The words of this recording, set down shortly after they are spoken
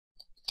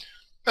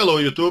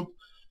Hello YouTube,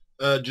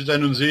 José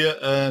Nunes here,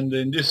 and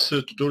in this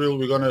tutorial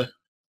we're gonna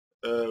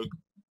uh,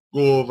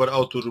 go over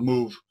how to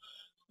remove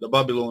the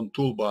Babylon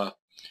toolbar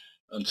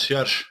and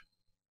search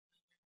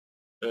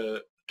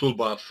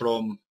toolbar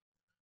from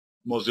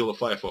Mozilla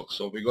Firefox.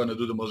 So we're gonna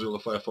do the Mozilla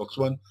Firefox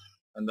one,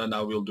 and then I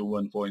will do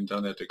one for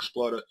Internet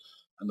Explorer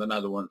and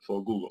another one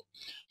for Google.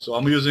 So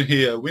I'm using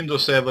here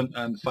Windows 7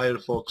 and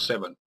Firefox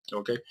 7,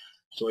 okay?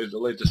 So it's the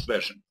latest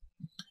version.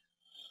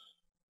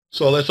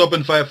 So let's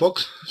open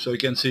Firefox so you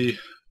can see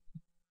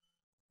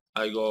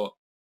I go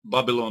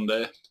Babylon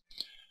there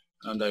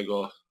and I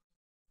go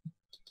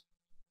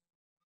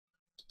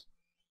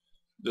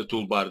the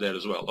toolbar there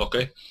as well.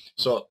 Okay,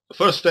 so the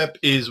first step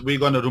is we're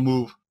going to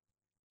remove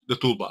the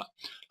toolbar.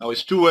 Now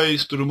it's two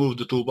ways to remove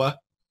the toolbar.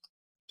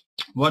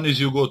 One is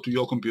you go to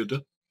your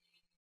computer,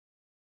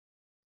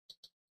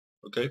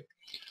 okay,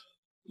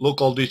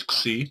 local disk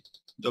C,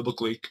 double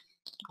click,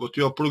 go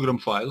to your program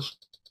files,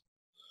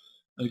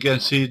 and you can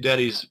see there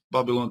is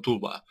Babylon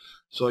toolbar.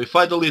 So if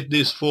I delete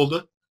this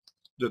folder,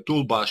 the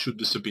toolbar should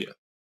disappear.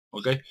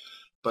 Okay,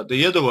 but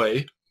the other way,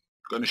 I'm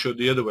going to show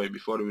the other way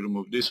before we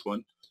remove this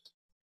one,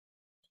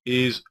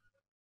 is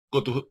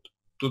go to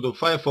the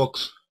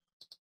Firefox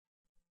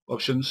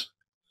options,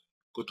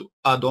 go to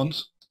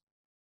add-ons,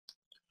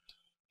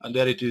 and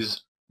there it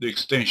is, the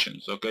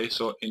extensions. Okay,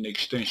 so in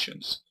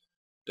extensions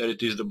there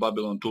it is, the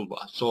Babylon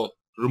toolbar. So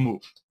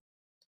remove,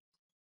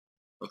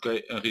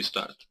 okay, and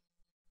restart,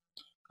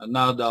 and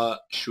now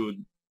that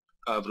should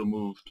have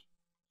removed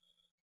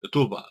the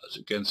toolbar. As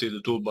you can see,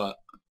 the toolbar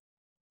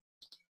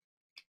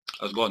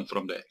has gone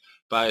from there,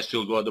 but I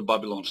still got the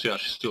Babylon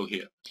search still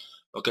here.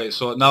 Okay,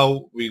 so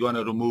now we're going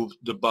to remove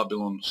the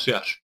Babylon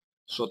search.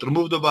 So to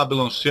remove the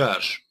Babylon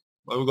search,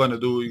 what we're going to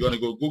do, we're going to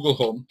go Google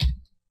Home,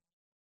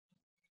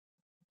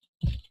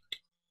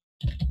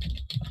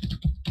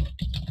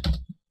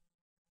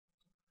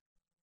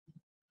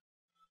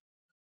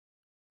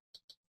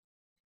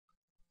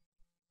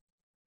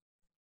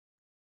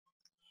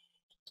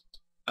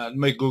 and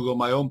make Google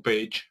my home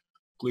page,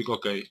 click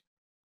OK,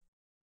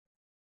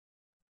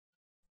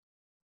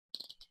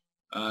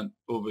 and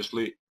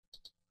obviously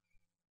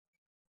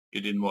it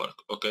didn't work.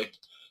 Okay,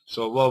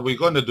 so what we're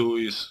gonna do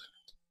is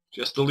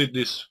just delete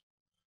this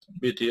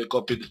bit here,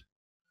 copy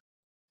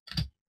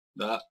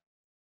that,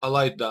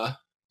 highlight that,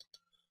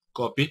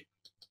 copy.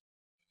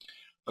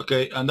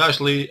 Okay, and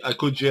actually I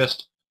could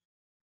just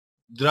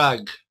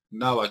drag.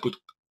 Now I could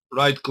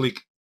right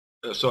click,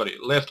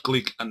 left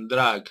click and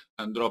drag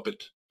and drop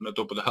it on the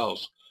top of the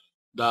house.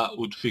 That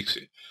would fix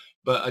it.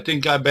 But I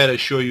think I better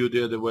show you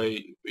the other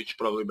way, which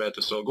probably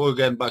better. So go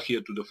again back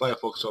here to the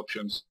Firefox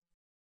options,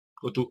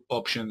 go to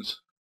options,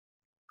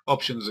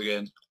 options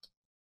again,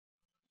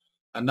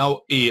 and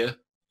now here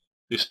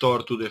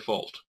restore to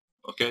default.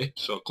 Okay,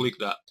 so click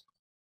that.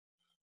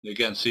 You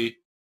can see,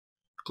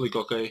 click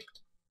OK,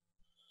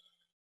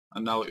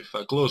 and now if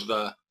I close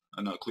that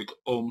and I click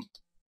home,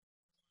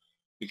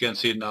 you can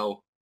see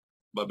now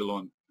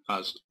Babylon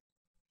has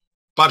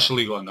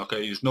partially gone.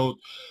 Okay, it's not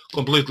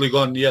completely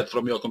gone yet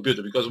from your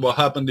computer, because what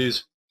happened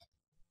is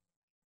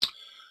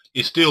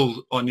it's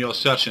still on your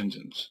search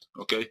engines.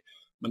 Okay,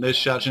 manage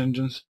search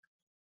engines,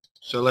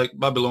 select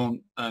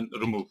Babylon and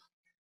remove.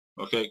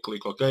 Okay,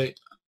 click OK.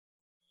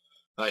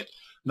 Right,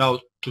 now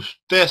to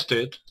test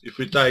it, if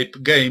we type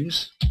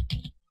games,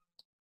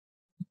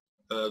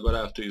 but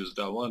I have to use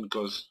that one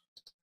because,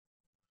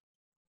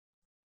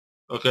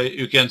 okay,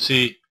 you can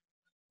see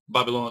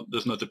Babylon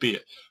does not appear.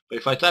 But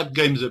if I type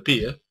games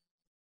appear,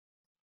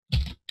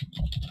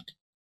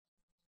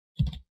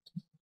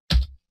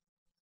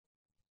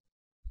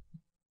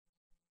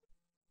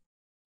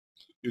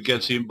 you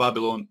can see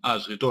Babylon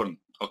has returned.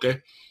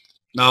 Okay,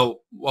 now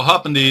what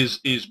happened is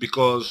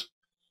because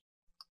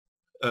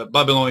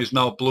Babylon is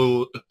now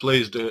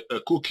placed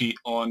a cookie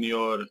on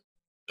your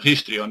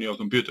history on your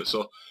computer.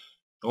 So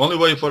the only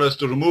way for us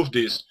to remove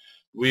this,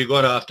 we're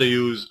gonna have to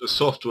use a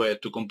software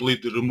to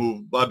completely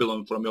remove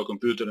Babylon from your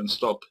computer and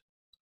stop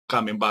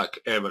coming back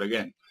ever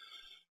again.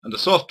 And the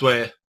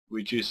software,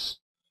 which is,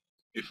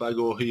 if I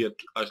go here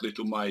actually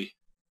to my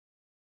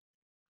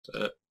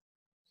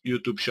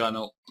YouTube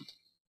channel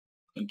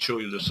and show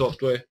you the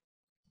software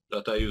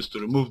that I use to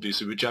remove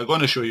this, which I'm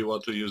going to show you how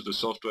to use the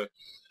software.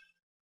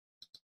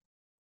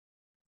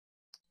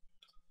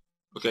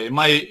 Okay, in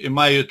my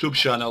YouTube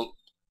channel,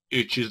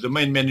 which is the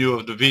main menu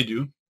of the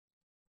video,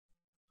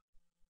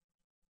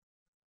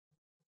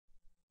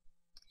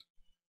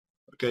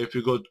 okay, if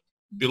you go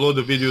below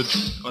the video,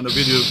 on the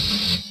video,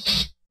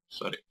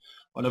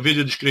 on the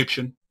video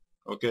description,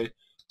 okay,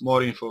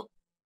 more info,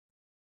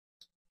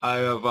 I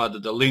have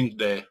added a link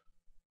there.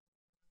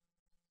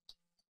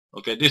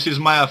 Okay, this is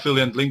my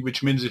affiliate link,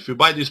 which means if you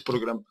buy this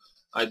program,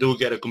 I do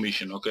get a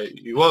commission. Okay,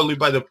 you only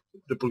buy the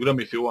program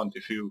if you want,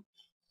 if you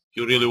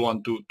really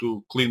want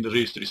to clean the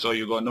history, so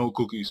you got no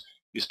cookies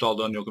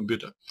installed on your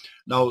computer.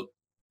 Now,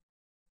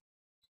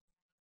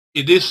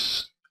 in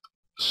this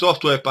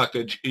software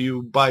package,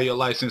 you buy a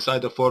license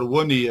either for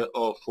 1 year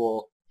or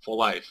for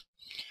life.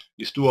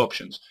 These two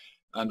options.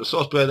 And the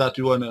software that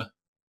you want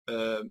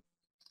to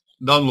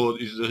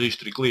download is the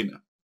history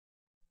cleaner.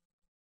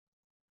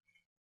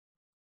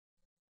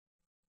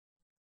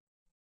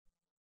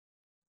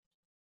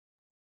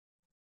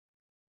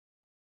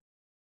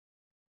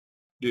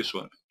 This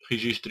one,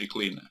 history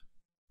cleaner.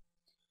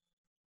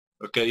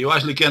 Okay, you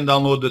actually can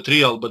download the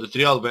trial, but the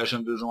trial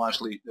version doesn't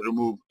actually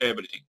remove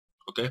everything.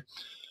 Okay,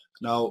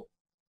 now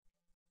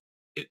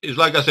it's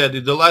like I said,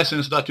 the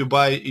license that you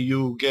buy,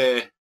 you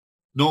get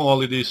not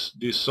only this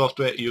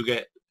software, you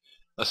get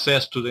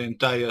access to the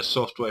entire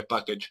software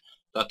package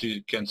that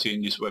you can see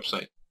in this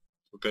website.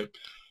 Okay,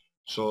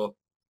 so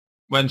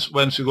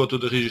once you go to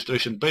the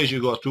registration page,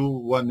 you got two.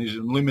 One is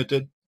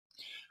unlimited,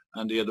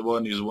 and the other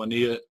one is 1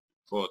 year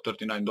for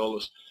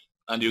 $39,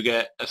 and you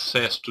get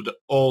access to the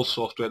all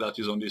software that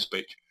is on this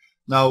page.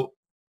 Now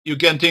you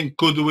can think,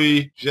 could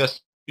we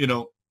just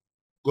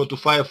go to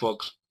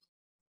Firefox,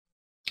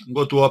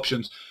 go to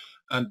options,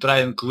 and try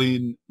and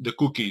clean the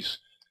cookies?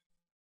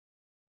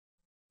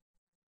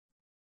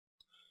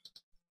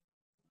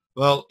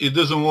 Well, it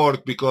doesn't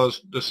work,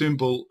 because the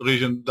simple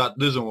reason that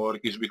doesn't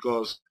work is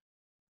because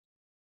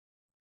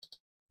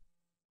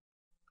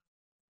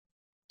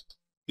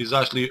it's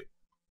actually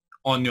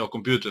on your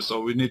computer.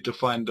 So we need to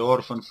find the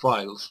orphan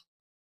files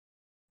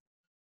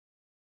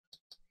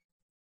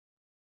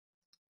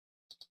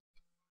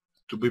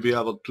to be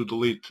able to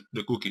delete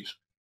the cookies.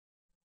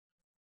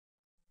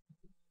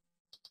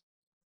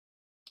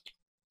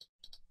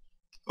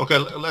 Okay,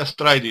 let's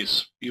try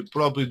this. You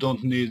probably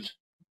don't need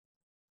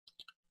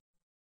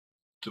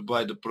to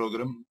buy the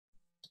program.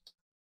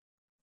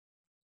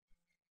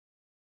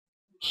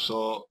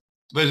 So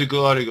basically,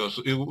 there it goes.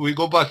 We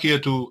go back here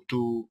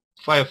to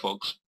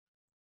Firefox,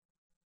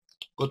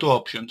 go to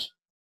options,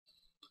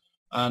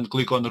 and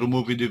click on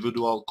remove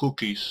individual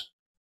cookies.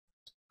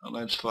 And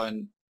let's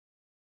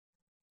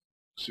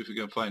see if we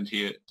can find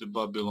here the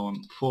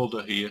Babylon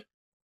folder here,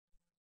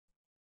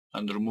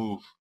 and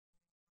remove,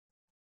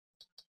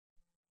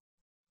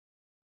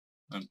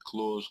 and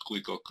close,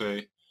 click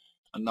OK.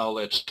 And now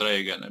let's try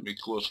again. Let me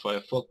close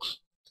Firefox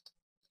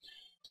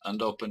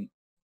and open,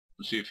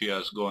 see if he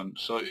has gone.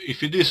 So if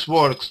this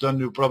works, then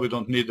you probably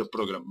don't need the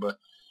program, but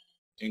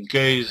in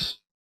case,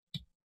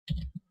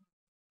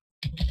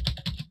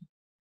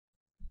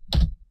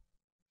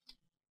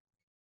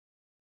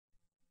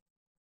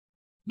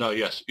 no,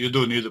 yes, you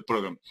do need the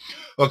program.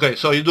 Okay,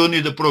 so you do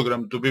need the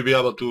program to be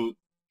able to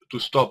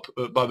stop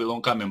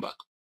Babylon coming back.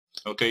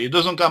 Okay, it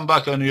doesn't come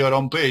back on your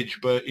own page,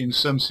 but in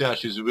some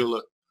searches it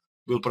will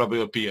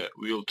probably appear,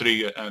 will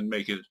trigger and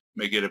make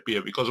it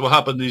appear, because what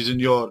happened is in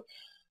your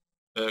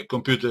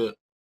computer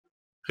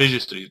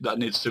registry that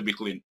needs to be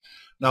cleaned.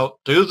 Now,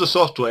 to use the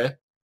software,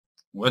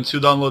 once you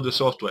download the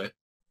software,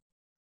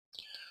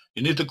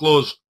 you need to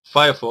close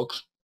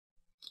Firefox.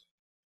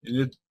 You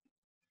need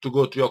to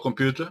go to your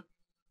computer,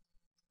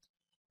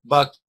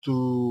 back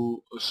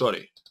to,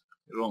 sorry,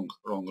 wrong.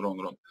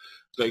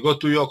 Okay, go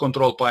to your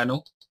control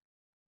panel,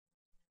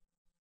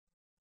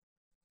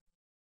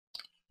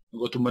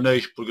 go to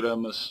manage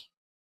programs,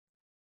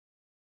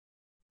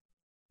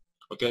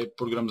 okay,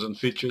 programs and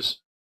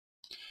features.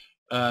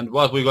 And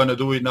what we're going to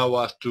do, we now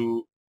have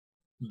to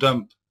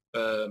dump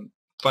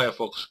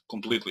Firefox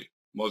completely,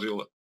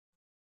 Mozilla.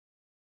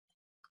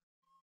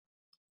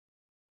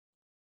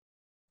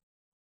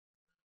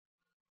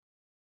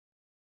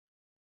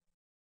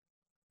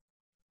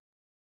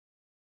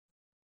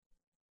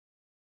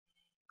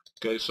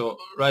 Okay, so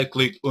right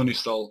click,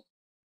 uninstall,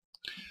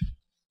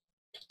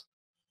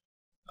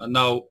 and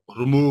now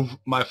remove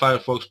my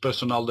Firefox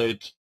personal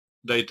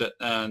data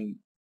and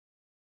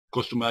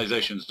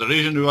customizations. The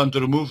reason we want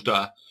to remove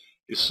that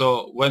is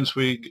so once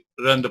we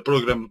run the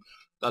program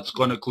that's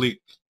going to clean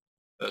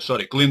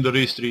the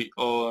history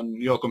on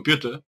your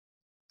computer,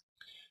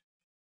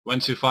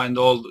 once you find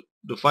all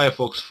the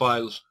Firefox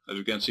files, as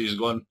you can see, is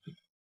gone,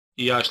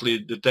 he actually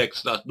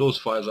detects that those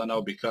files are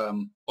now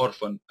become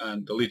orphan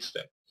and deletes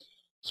them.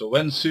 So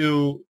once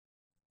you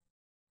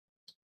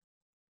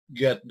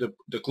get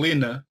the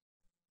cleaner,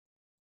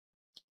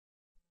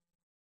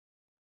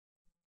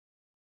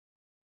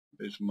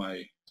 is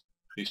my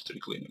history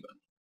cleaner.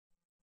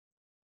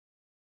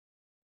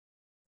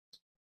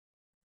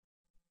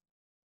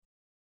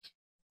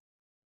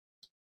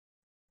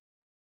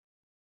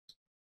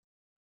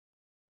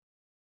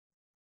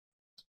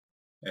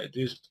 It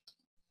is.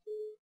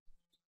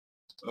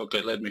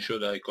 Okay, let me show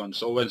the icon.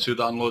 So once you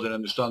download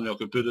and install on your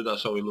computer,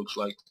 that's how it looks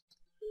like.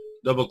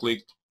 Double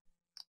click,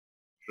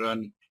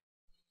 run,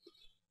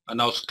 and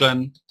now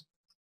scan.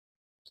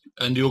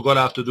 And you're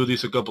gonna have to do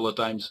this a couple of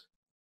times.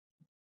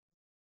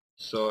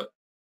 So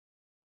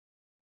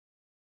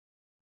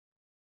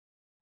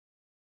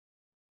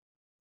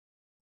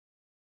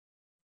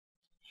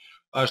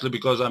actually,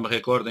 because I'm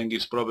recording,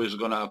 it's probably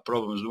gonna have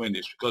problems doing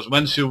this, because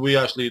once we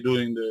actually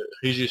doing the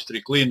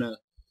registry cleaner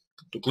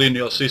to clean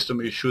your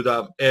system, you should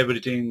have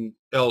everything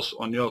else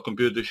on your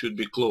computer should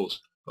be closed.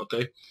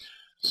 Okay,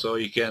 so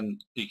you can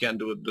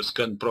do the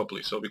scan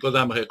properly. So because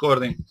I'm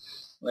recording,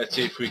 let's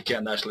see if we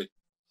can actually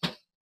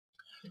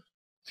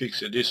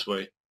fix it this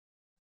way.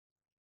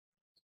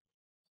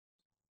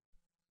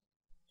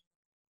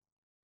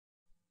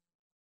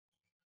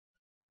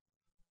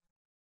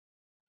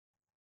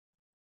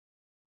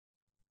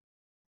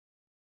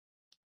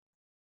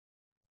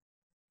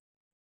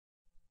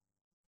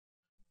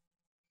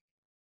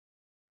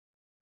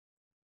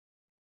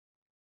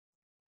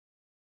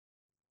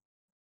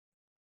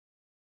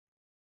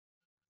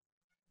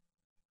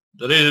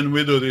 The reason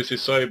we do this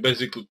is so it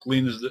basically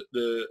cleans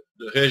the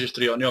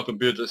registry on your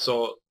computer,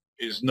 so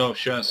there's no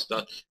chance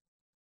that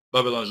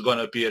Babylon is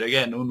gonna appear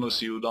again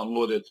unless you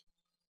download it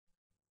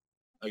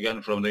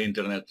again from the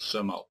internet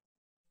somehow.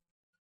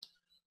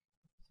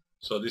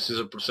 So this is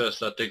a process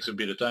that takes a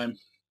bit of time.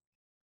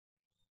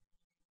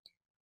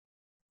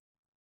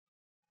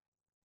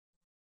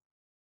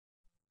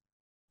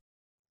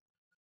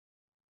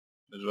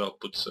 As well,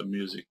 put some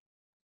music.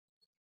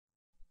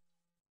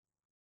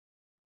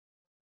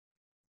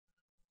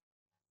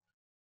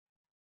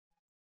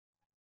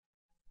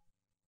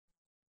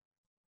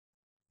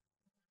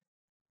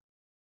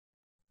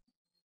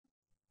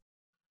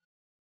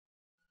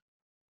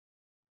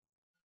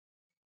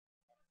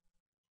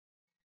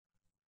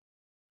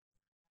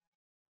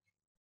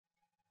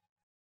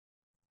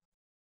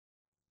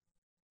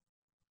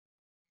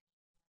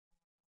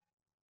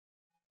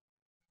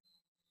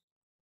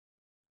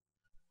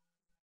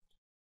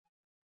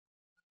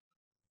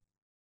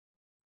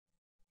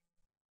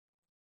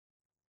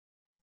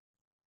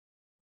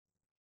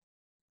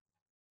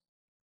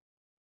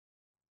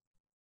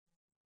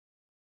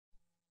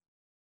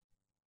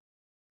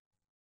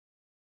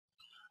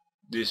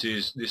 This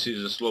is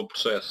a slow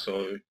process,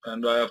 so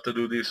and I have to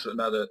do this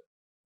another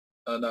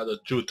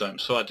 2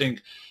 times. So I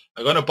think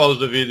I'm gonna pause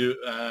the video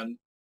and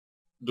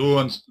do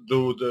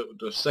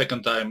the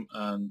second time,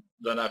 and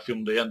then I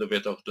film the end of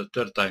it of the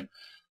third time,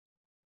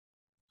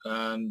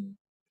 and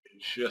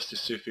just to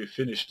see if we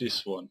finish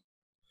this one,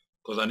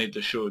 because I need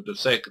to show the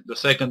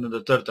second and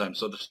the third time.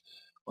 So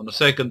on the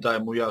second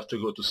time we have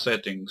to go to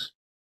settings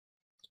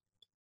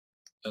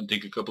and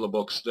tick a couple of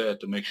boxes there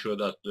to make sure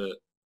that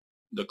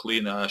the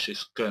clean actually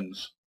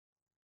scans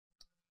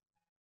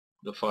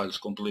the files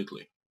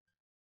completely.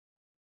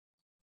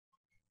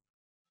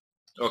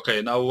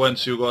 Okay, now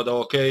once you got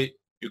OK,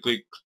 you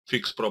click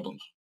fix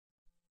problems.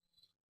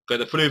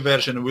 Okay, the free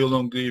version will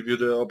not give you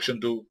the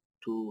option to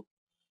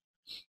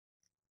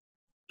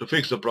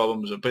fix the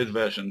problems. The paid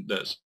version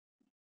does.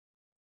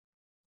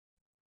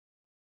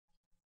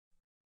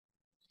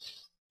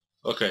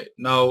 Okay,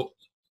 now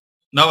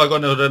I'm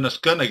gonna run a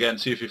scan again,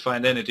 see if we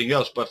find anything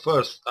else. But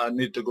first, I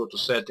need to go to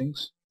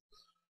settings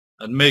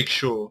and make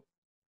sure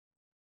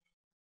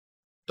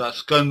that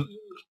scan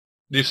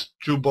these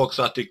 2 boxes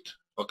are ticked.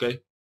 Okay,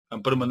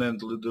 and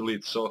permanently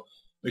delete. So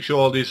make sure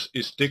all this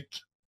is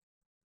ticked.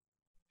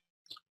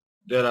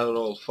 They are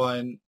all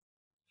fine.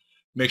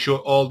 Make sure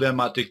all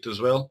them are ticked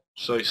as well.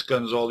 So it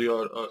scans all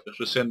your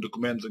recent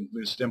documents and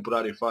these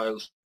temporary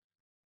files,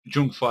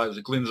 junk files.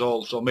 It cleans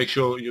all. So make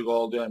sure you got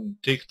all them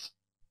ticked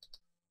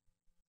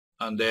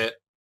and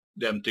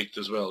them ticked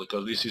as well,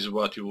 because this is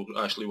what you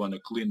actually want to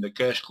clean: the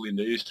cache, clean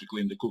the history,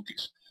 clean the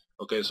cookies.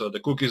 Okay, so the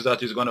cookies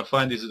that is going to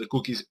find is the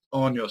cookies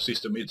on your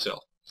system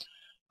itself.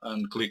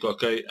 And click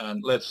OK,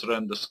 and let's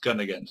run the scan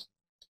again.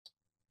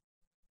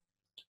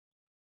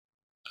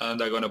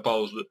 And I'm going to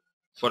pause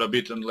for a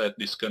bit and let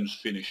this scan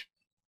finish.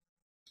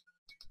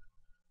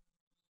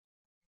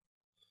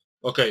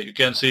 Okay, you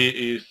can see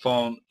he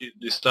found,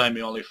 this time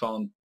he only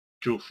found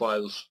 2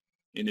 files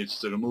he needs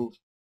to remove.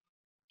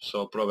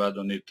 So probably I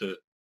don't need to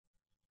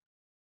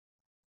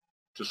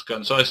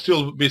scan. So I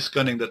still be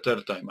scanning the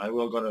third time. I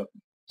will gonna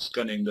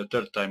scanning the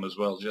third time as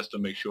well, just to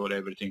make sure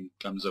everything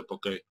comes up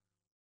okay.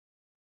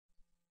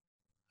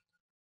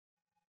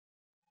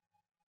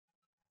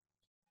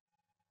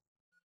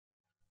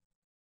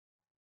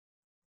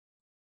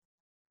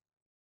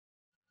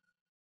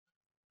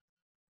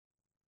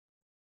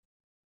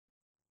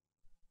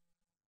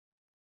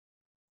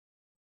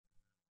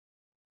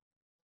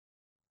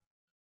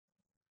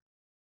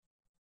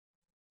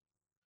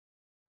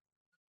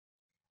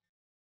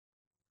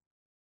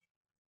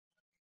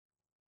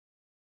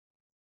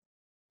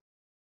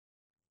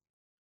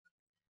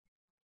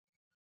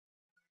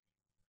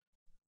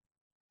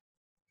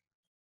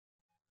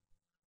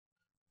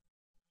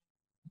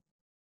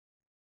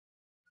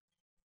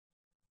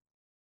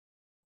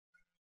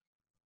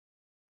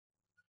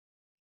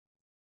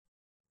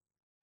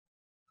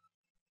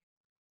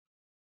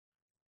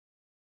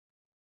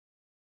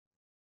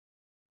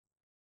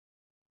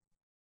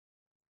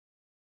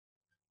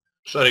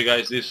 Sorry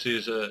guys, this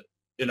is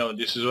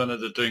this is one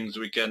of the things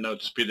we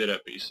cannot speed it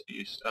up.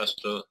 He has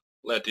to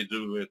let it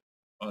do it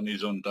on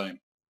his own time.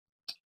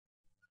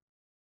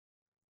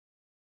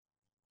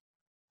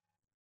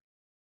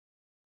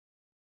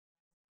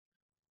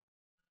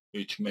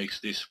 Which makes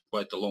this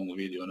quite a long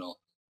video now.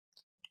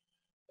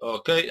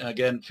 Okay,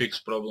 again, fix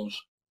problems.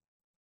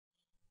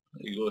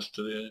 It goes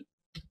to the...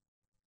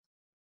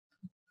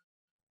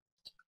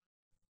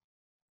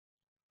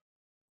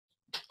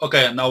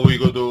 Okay, now we're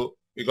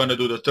gonna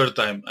do the third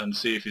time and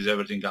see if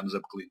everything comes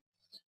up clean.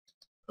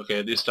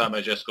 Okay, this time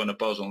I just gonna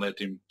pause and let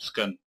him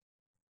scan,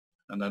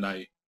 and then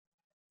I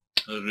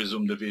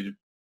resume the video.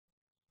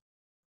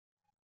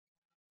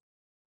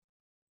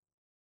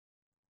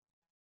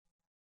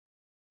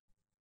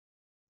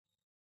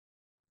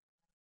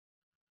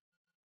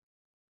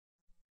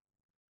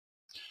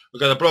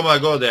 Okay, the problem I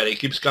got there, it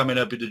keeps coming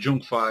up with the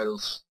junk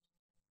files.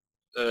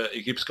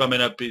 It keeps coming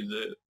up with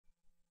the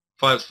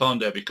files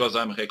found there because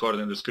I'm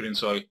recording the screen,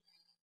 so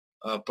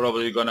I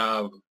probably gonna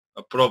have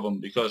a problem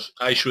because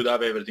I should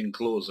have everything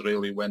closed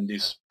really when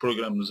this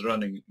program is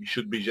running. It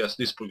should be just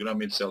this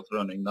program itself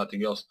running,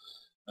 nothing else.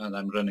 And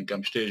I'm running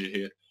Camtasia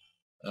here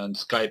and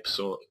Skype,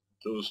 so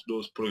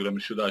those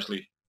programs should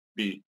actually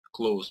be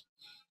closed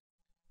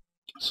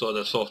so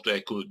the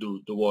software could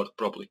do the work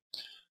properly.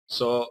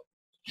 So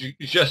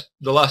it's just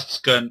the last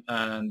scan,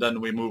 and then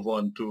we move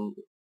on to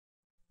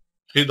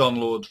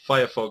re-download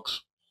Firefox,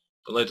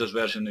 the latest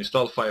version,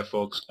 install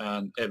Firefox,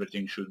 and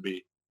everything should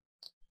be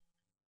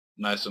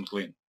nice and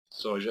clean.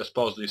 So just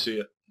pause this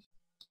here.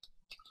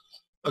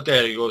 Okay,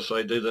 there you go. So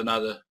I did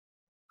another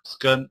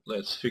scan.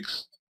 Let's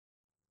fix.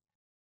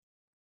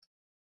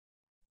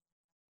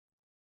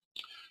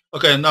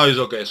 Okay, now it's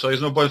okay. So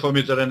it's no point for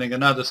me to running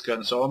another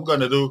scan. So I'm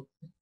gonna do,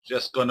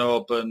 just gonna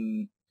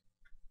open,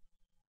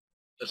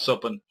 let's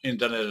open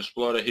Internet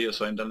Explorer here.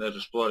 So Internet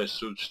Explorer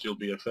should still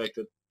be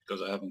affected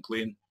because I haven't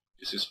cleaned.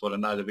 This is for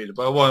another video.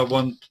 But what I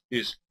want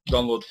is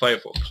download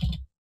Firefox.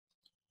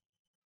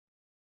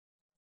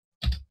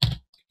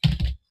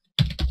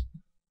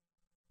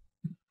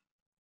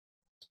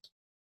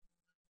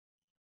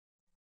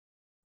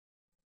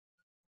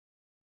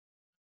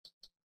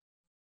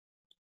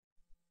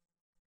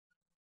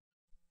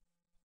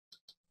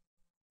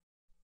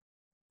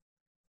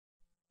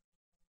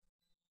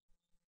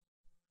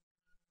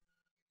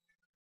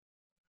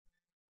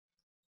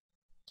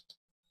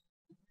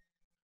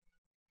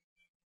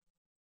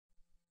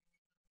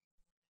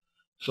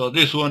 So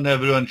this one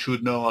everyone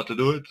should know how to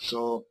do it.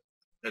 So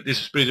this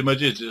is pretty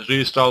much it. Just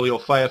reinstall your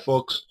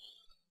Firefox.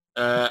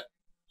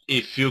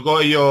 If you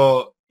got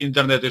your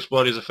Internet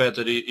Explorer is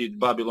affected in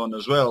Babylon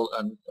as well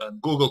and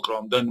Google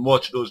Chrome, then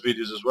watch those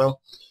videos as well,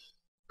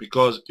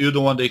 because you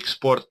don't want to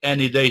export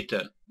any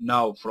data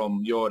now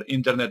from your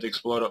Internet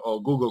Explorer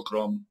or Google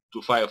Chrome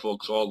to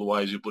Firefox,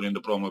 otherwise you put in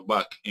the program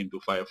back into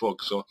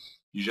Firefox. So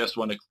you just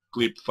want to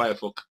clip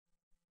Firefox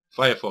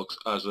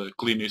as a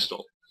clean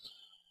install.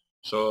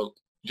 So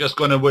just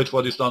gonna wait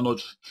for this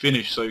download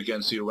finish so you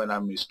can see when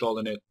I'm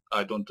installing it.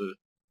 I don't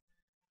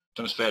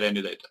transfer any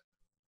data.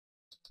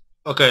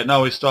 Okay,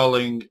 now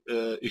installing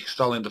the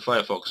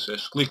Firefox.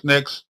 Just click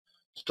next.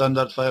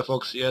 Standard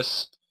Firefox,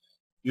 yes.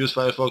 Use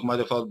Firefox, my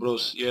default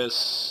browser,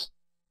 yes.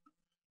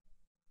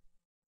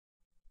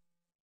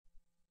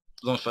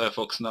 Launch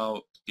Firefox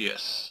now,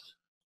 yes.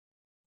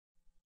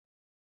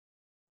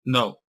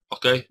 No,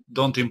 okay.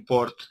 Don't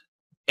import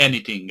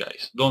anything,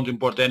 guys. Don't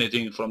import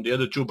anything from the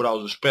other two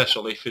browsers,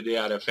 especially if they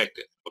are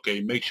affected.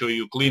 Okay, make sure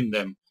you clean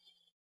them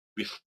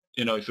if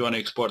you want to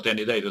export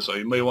any data. So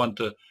you may want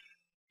to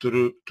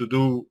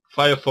do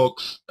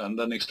Firefox and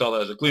then install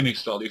as a clean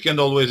install. You can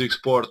always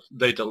export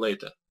data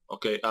later,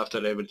 okay,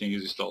 after everything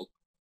is installed.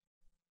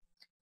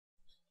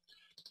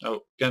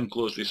 Now can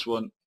close this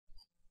one,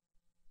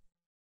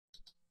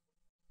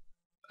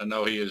 and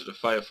now here is the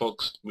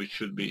Firefox, which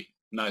should be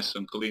nice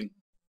and clean.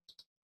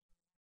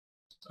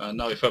 And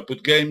now if I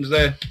put games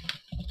there,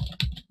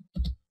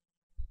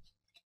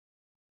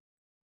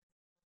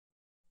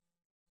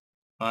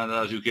 and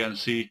as you can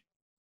see,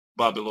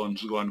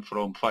 Babylon's gone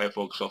from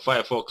Firefox. So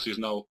Firefox is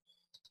now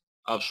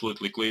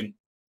absolutely clean.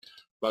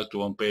 Back to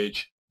one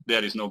page.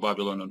 There is no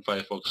Babylon on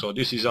Firefox. So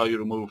this is how you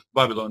remove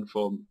Babylon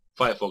from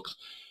Firefox.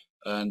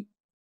 And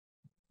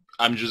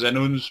I'm Jose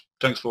Nunes.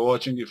 Thanks for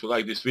watching. If you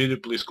like this video,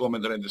 please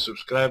comment and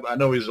subscribe. I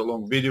know it's a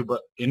long video,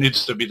 but it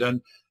needs to be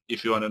done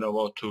if you want to know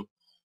how to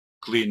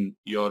clean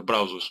your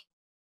browsers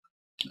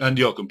and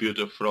your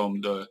computer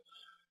from the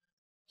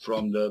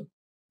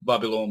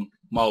Babylon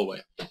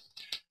malware.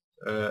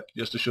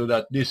 Just to show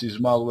that this is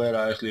malware,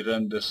 I actually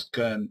ran the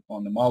scan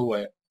on the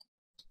malware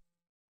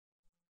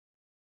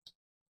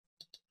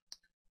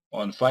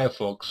on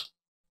Firefox,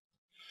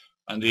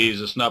 and this is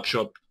a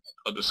snapshot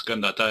of the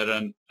scan that I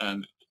ran,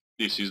 and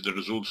this is the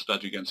results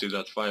that you can see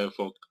that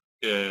Firefox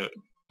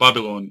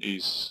Babylon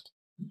is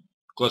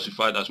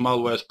classified as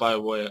malware,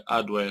 spyware,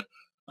 adware,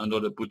 and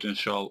other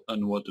potential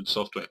unwanted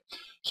software.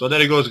 So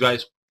there it goes,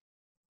 guys.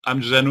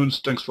 I'm Jose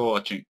Nunes. Thanks for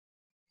watching.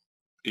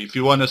 If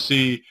you want to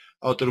see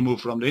how to remove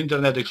from the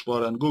Internet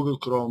Explorer and Google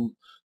Chrome,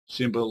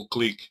 simple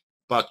click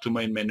back to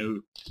main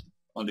menu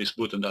on this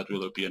button that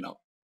will appear now.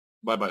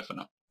 Bye bye for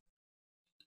now.